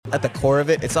at the core of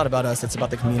it, it's not about us, it's about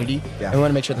the community. Yeah. And we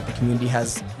want to make sure that the community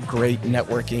has great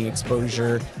networking,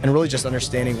 exposure, and really just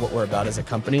understanding what we're about as a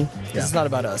company. Yeah. It's not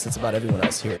about us, it's about everyone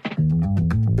else here.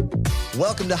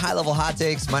 Welcome to High Level Hot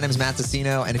Takes. My name is Matt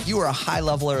Tassino, and if you are a high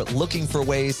leveler looking for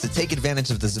ways to take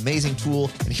advantage of this amazing tool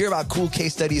and hear about cool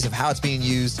case studies of how it's being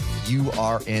used, you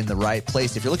are in the right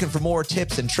place. If you're looking for more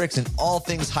tips and tricks in all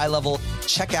things high level,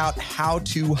 check out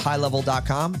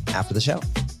howtohighlevel.com after the show.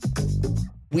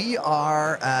 We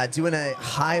are doing a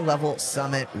High Level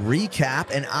Summit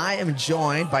recap, and I am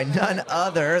joined by none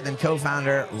other than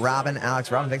co-founder Robin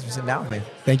Alex. Robin, thanks for sitting down with me.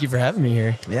 Thank you for having me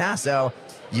here. Yeah, so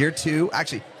year 2,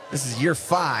 actually, this is year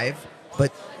 5,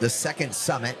 but the second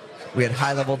summit. We had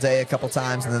High Level Day a couple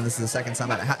times, and then this is the second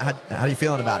summit. How are you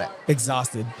feeling about it?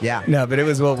 Exhausted. Yeah. No, but it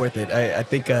was well worth it. I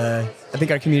think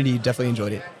our community definitely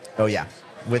enjoyed it. Oh, yeah,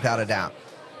 without a doubt.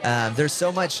 There's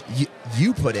so much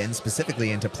you put in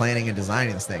specifically into planning and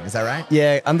designing this thing. Is that right?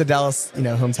 Yeah, I'm the Dallas,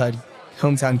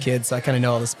 hometown kid, so I kind of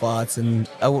know all the spots, and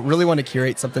I really want to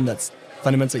curate something that's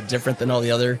fundamentally different than all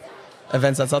the other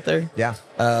events that's out there. Yeah.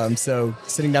 So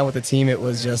sitting down with the team, it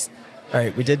was just, all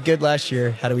right, we did good last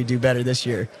year. How do we do better this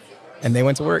year? And they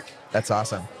went to work. That's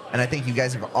awesome. And I think you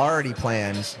guys have already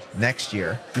planned next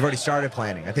year. You've already started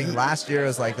planning. I think last year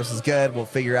was like, this is good. We'll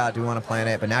figure out, do we want to plan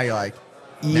it? But now you're like,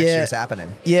 next year's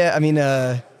happening. Yeah, I mean,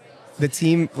 the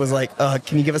team was like,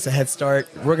 can you give us a head start?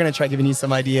 We're going to try giving you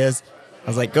some ideas. I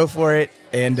was like, go for it.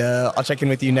 And I'll check in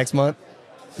with you next month.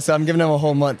 So I'm giving them a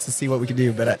whole month to see what we can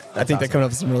do, but I think awesome. they're coming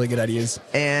up with some really good ideas.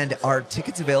 And are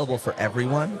tickets available for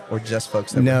everyone or just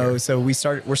folks that No, were here? so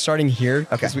we're starting here.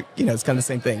 Okay. We, it's kind of the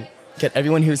same thing. Get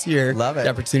everyone who's here Love it. the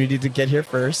opportunity to get here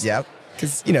first. Yep.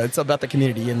 Because, it's about the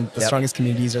community, and the Yep. strongest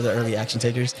communities are the early action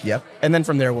takers. Yep. And then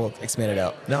from there, we'll expand it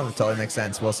out. No, that totally makes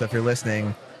sense. Well, so if you're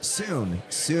listening, soon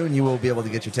you will be able to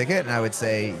get your ticket. And I would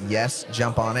say, yes,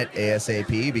 jump on it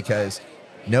ASAP, because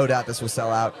no doubt this will sell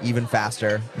out even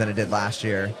faster than it did last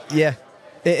year. Yeah.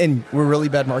 And we're really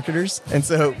bad marketers. And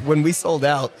so when we sold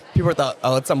out, people thought,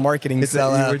 oh, it's a marketing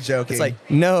sellout. You were joking. It's like,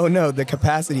 no, the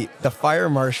capacity. The fire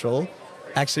marshal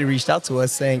actually reached out to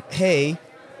us saying, hey,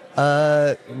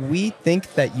 we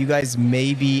think that you guys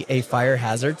may be a fire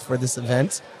hazard for this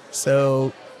event.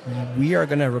 So we are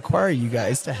going to require you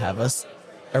guys to have us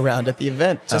around at the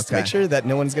event just to make sure that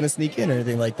no one's going to sneak in or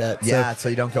anything like that. Yeah, so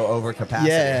you don't go over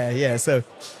capacity. Yeah. So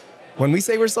when we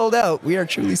say we're sold out, we are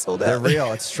truly sold out. They're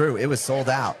real. It's true. It was sold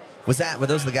out. Were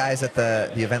those the guys at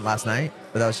the event last night?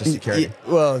 Or that was just security?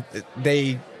 Well,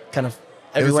 they kind of,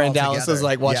 everyone in Dallas was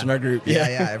like watching our group.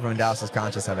 Yeah. Everyone in Dallas is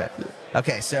conscious of it.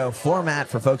 Okay, so format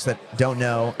for folks that don't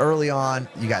know, early on,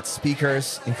 you got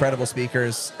speakers, incredible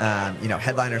speakers,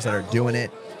 headliners that are doing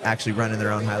it, actually running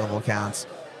their own high-level accounts.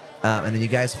 And then you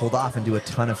guys hold off and do a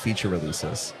ton of feature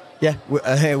releases. Yeah.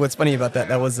 Hey, what's funny about that?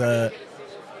 That was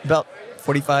about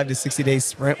 45 to 60 days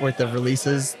sprint worth of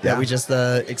releases that we just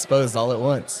exposed all at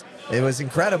once. It was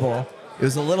incredible. It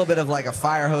was a little bit of like a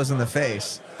fire hose in the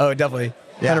face. Oh, definitely.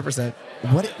 100%.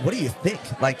 What do you think?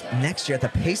 Like next year, at the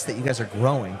pace that you guys are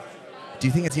growing, do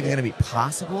you think it's even going to be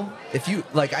possible? If you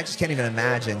I just can't even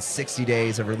imagine 60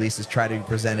 days of releases try to be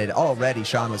presented. Already,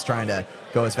 Sean was trying to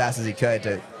go as fast as he could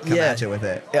to come at you with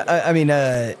it. Yeah, I mean,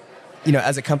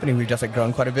 as a company, we've definitely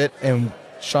grown quite a bit. And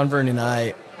Sean Vern and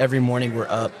I, every morning, we're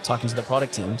up talking to the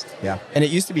product teams. Yeah. And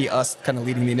it used to be us kind of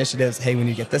leading the initiatives. Hey, we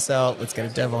need to get this out. Let's get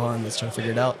a dev on. Let's try to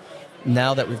figure it out.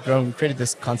 Now that we've grown, we created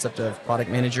this concept of product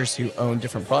managers who own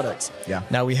different products. Yeah.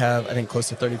 Now we have, I think, close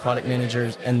to 30 product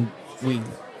managers, and we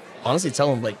honestly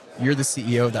tell them, you're the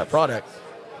CEO of that product,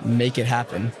 make it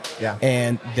happen. Yeah.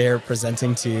 And they're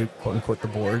presenting to, quote unquote, the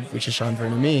board, which is Sean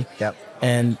Vern and me. Yep.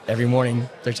 And every morning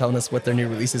they're telling us what their new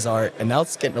releases are. And now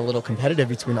it's getting a little competitive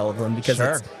between all of them because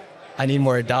it's, I need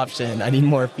more adoption. I need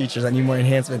more features. I need more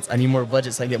enhancements. I need more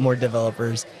budgets. So I get more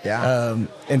developers. Yeah.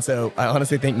 And so I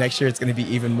honestly think next year it's going to be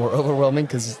even more overwhelming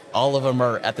because all of them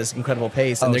are at this incredible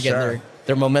pace and they're getting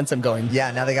their momentum going.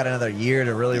 Yeah. Now they got another year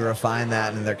to really refine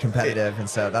that, and they're competitive. And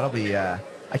so that'll be, I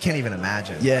can't even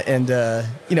imagine. Yeah. And, a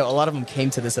lot of them came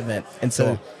to this event. And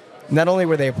so not only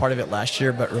were they a part of it last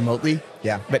year, but remotely.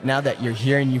 Yeah. But now that you're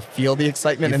here and you feel the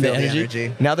excitement and the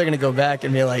energy, now they're going to go back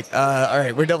and be like, all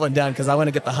right, we're doubling down because I want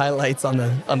to get the highlights on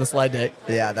the slide deck.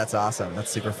 Yeah, that's awesome.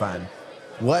 That's super fun.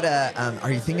 What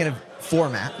are you thinking of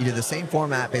format? You did the same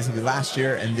format basically last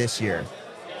year and this year.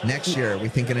 Next year, are we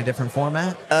thinking a different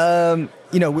format?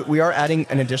 We are adding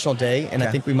an additional day, and Okay.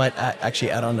 I think we might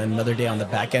actually add on another day on the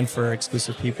back end for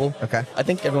exclusive people. Okay. I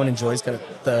think everyone enjoys kind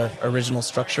of the original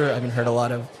structure. I haven't heard a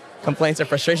lot of complaints or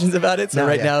frustrations about it, so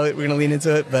now we're going to lean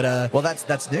into it. But well,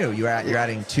 that's new. You're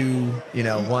adding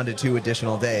 1 to 2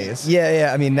 additional days.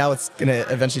 Yeah. I mean, now it's going to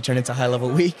eventually turn into high level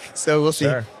week, so we'll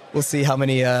see. we'll see how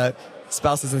many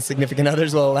spouses and significant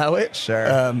others will allow it.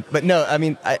 Sure. But no, I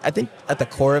mean, I think at the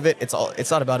core of it, it's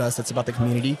not about us, it's about the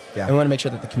community. Yeah. And we want to make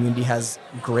sure that the community has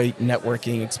great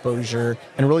networking exposure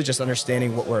and really just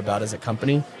understanding what we're about as a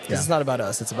company. Because it's not about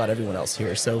us, it's about everyone else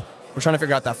here. So we're trying to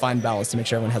figure out that fine balance to make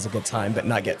sure everyone has a good time, but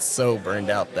not get so burned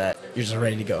out that you're just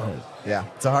ready to go home. Yeah,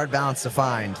 it's a hard balance to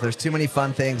find. There's too many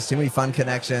fun things, too many fun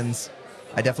connections.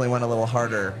 I definitely went a little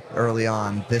harder early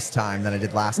on this time than I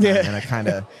did last time, and I kind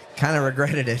of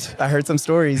regretted it. I heard some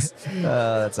stories.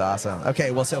 That's awesome.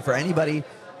 Okay, well, so for anybody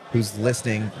who's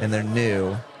listening and they're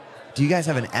new, do you guys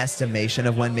have an estimation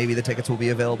of when maybe the tickets will be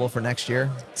available for next year?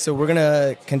 So we're going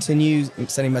to continue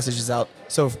sending messages out.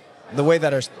 So the way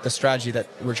that the strategy that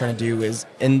we're trying to do is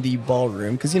in the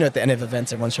ballroom, because, at the end of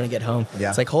events, everyone's trying to get home. Yeah.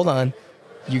 It's like, hold on.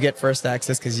 You get first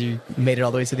access because you made it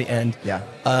all the way to the end. Yeah.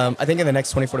 I think in the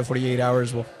next 24 to 48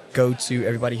 hours, we'll go to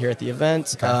everybody here at the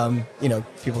event. Okay.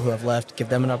 People who have left, give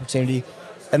them an opportunity.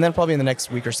 And then probably in the next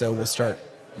week or so, we'll start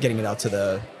getting it out to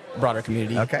the broader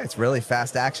community. Okay, it's really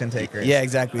fast action takers. Yeah,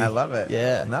 exactly. I love it.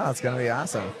 Yeah. No, it's going to be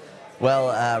awesome.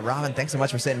 Well, Robin, thanks so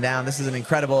much for sitting down. This is an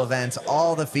incredible event.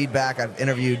 All the feedback I've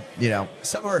interviewed,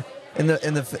 somewhere in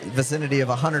the vicinity of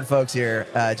 100 folks here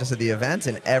just at the event,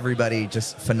 and everybody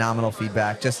just phenomenal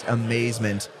feedback, just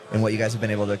amazement in what you guys have been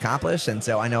able to accomplish. And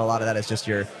so I know a lot of that is just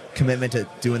your commitment to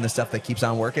doing the stuff that keeps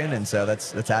on working, and so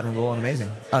that's admirable and amazing.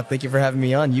 Thank you for having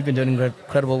me on. You've been doing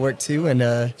incredible work too, and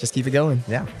just keep it going.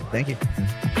 Yeah, thank you.